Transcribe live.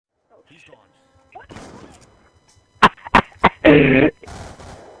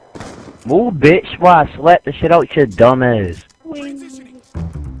Move, bitch, while I slap the shit out your dumb ass.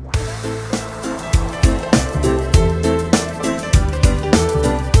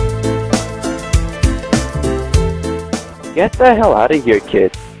 Get the hell out of here,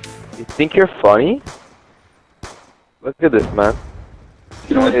 kid. You think you're funny? Look at this, man.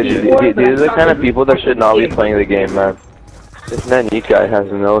 These are the kind of people that should not be playing the game, man. This Naneek guy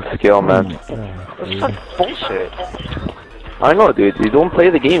has no skill, man. That's such bullshit. I know, dude. You don't play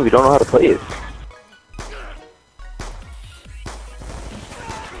the game, you don't know how to play it.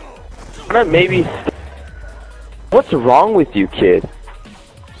 Maybe. What's wrong with you, kid?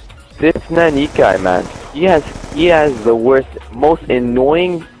 This Naneek guy, man. He has the worst, most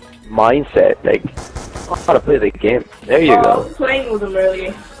annoying mindset. Like, I don't know how to play the game. There you go. I was playing with him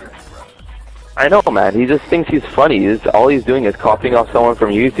earlier. I know, man. He just thinks he's funny. All he's doing is copying off someone from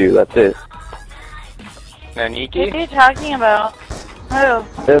YouTube. That's it. Naneeki? What are you talking about? Who?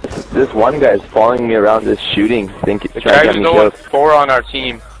 This one guy is following me around, just shooting, The guy who's 0-4 on our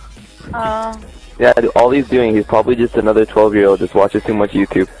team. Yeah, all he's doing, he's probably just another 12-year-old just watches too much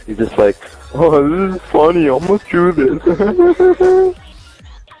YouTube. He's just like, oh, this is funny, I must do this.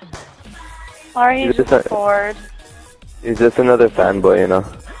 Or he's just bored. He's just another fanboy, you know.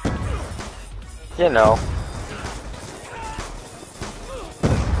 You know.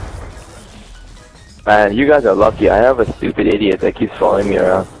 Man, you guys are lucky. I have a stupid idiot that keeps following me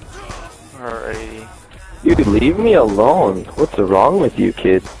around. Alrighty. Dude, leave me alone. What's wrong with you,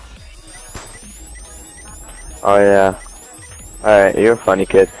 kid? Oh, yeah. Alright, you're a funny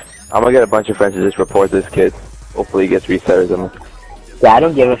kid. I'm gonna get a bunch of friends to just report this kid. Hopefully he gets reset or something. Yeah, I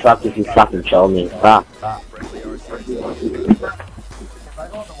don't give a fuck if you fucking troll me. Fuck.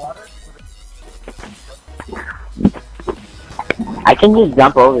 I can just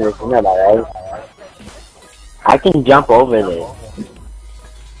jump over this, you know that, right? I can jump over this.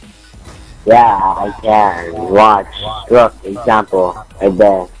 Yeah, I can. Watch. Look, example. Right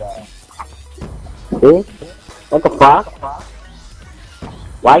there. See? What the fuck?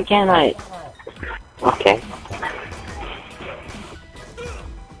 Why can't I? Okay.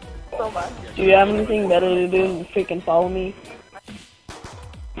 Do you have anything better to do than freaking follow me?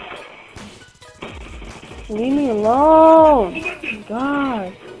 Leave me alone!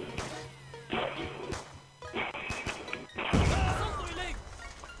 God.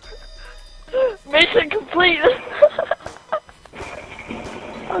 Mission complete!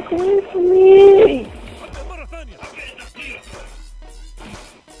 Fuck away from me!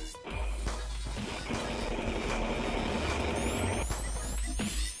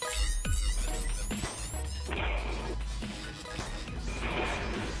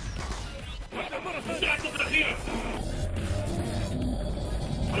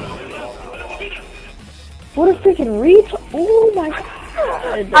 What a freaking retard! Oh my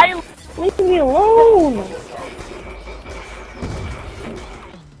god! Leave me alone!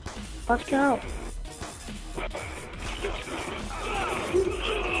 Watch out!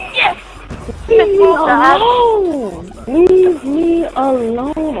 Yes! Leave me alone! Leave me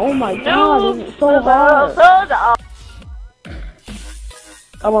alone! Oh my god! This is so hard!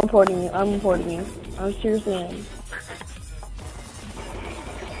 I'm reporting you. I'm reporting you. I'm seriously in.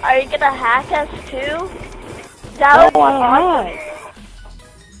 Are you gonna hack us too? That no, I hack.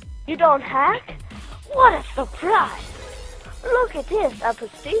 You don't hack? What a surprise! Look at this, a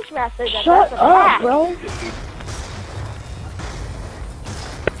prestige master that Shut up, hack. Bro!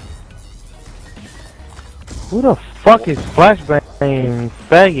 Who the fuck is flashbang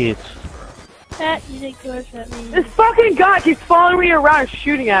faggots? Pat, you take yours at me. This fucking guy keeps following me around and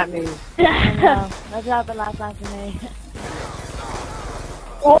shooting at me. I know. That's happened last night to me.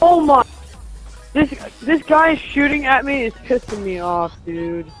 Oh my! This guy shooting at me is pissing me off,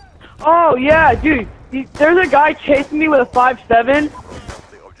 dude. Oh yeah, dude. There's a guy chasing me with a 5.7.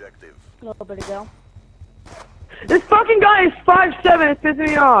 A little bit ago. This fucking guy is 5'7", it's pissing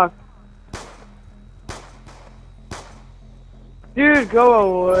me off. Dude,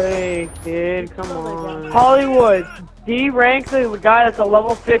 go away, kid. Come on. Hollywood, D-ranks the guy that's a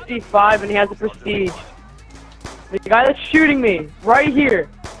level 55 and he has a prestige. The guy that's shooting me, right here.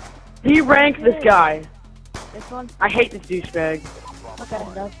 He ranked this guy. This one? I hate this douchebag. Okay,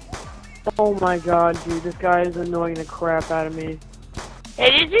 no. Oh my god, dude, this guy is annoying the crap out of me.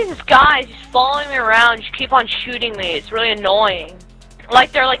 Hey, these guys just following me around, just keep on shooting me. It's really annoying.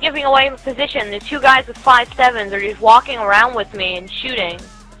 Like they're like giving away my position. The two guys with 5.7s are just walking around with me and shooting.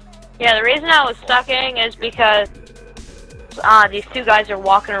 Yeah, the reason I was sucking is because these two guys are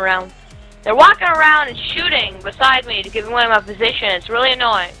walking around. They're walking around and shooting beside me to give away my position. It's really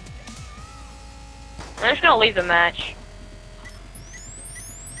annoying. I'm just gonna leave the match.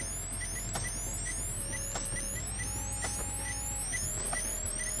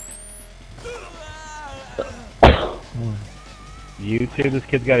 YouTube? This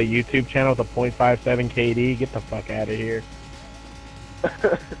kid's got a YouTube channel with a .57 KD. Get the fuck out of here.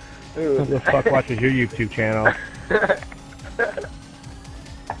 Who the fuck watches your YouTube channel?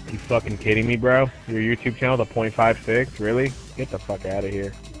 You fucking kidding me, bro? Your YouTube channel with a .56? Really? Get the fuck out of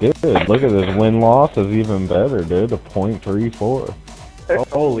here. Dude, look at this win-loss is even better, dude. A .34.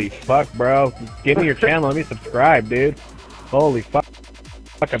 Holy fuck, bro. Give me your channel. Let me subscribe, dude. Holy fuck.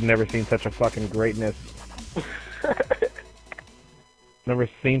 I've never seen such a fucking greatness. Never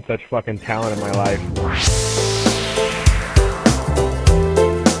seen such fucking talent in my life.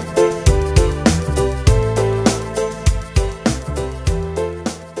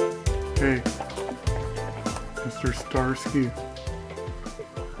 Hey, Mr. Starsky,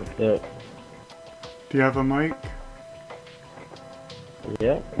 What's up? do you have a mic?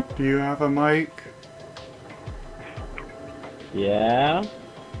 Yeah. Do you have a mic? Yeah.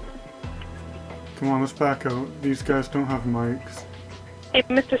 Come on, let's back out. These guys don't have mics. Hey,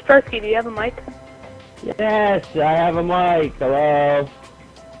 Mr. Starsky, do you have a mic? Yes, I have a mic. Hello.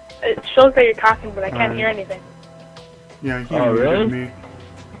 It shows that you're talking, but I can't hear anything. Yeah, he Oh, muted really? me.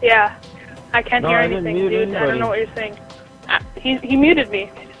 Yeah, I can't hear I didn't anything, mute dude. I don't anybody. know what you're saying. He muted me.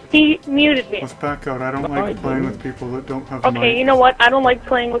 He muted me. Let's back out. I don't like playing with people that don't have Okay, mics. you know what? I don't like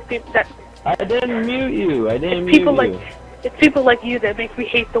playing with people that... I didn't mute you. I didn't mute people you. It's people like you that make me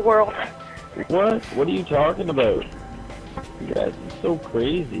hate the world. What? What are you talking about? You guys are so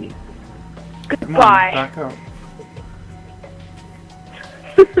crazy. Come on, Goodbye. back out.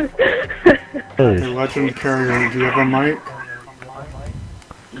 Hey, Legend Carrier, do you have a mic?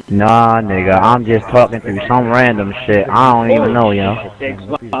 Nah, nigga, I'm just talking through some random shit. I don't even know, yo.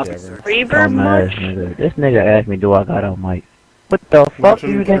 Reverb much? Nigga. This nigga asked me, do I got a mic? What the fuck do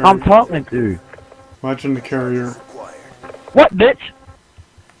you think I'm talking to? Legend Carrier, What, bitch?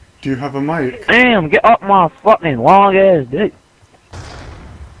 do you have a mic? Damn, get up my fucking long ass dick.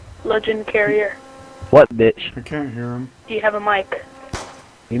 Legend Carrier, What, bitch? I can't hear him. do you have a mic?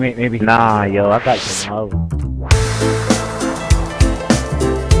 You maybe. Nah, yo, I got your mother.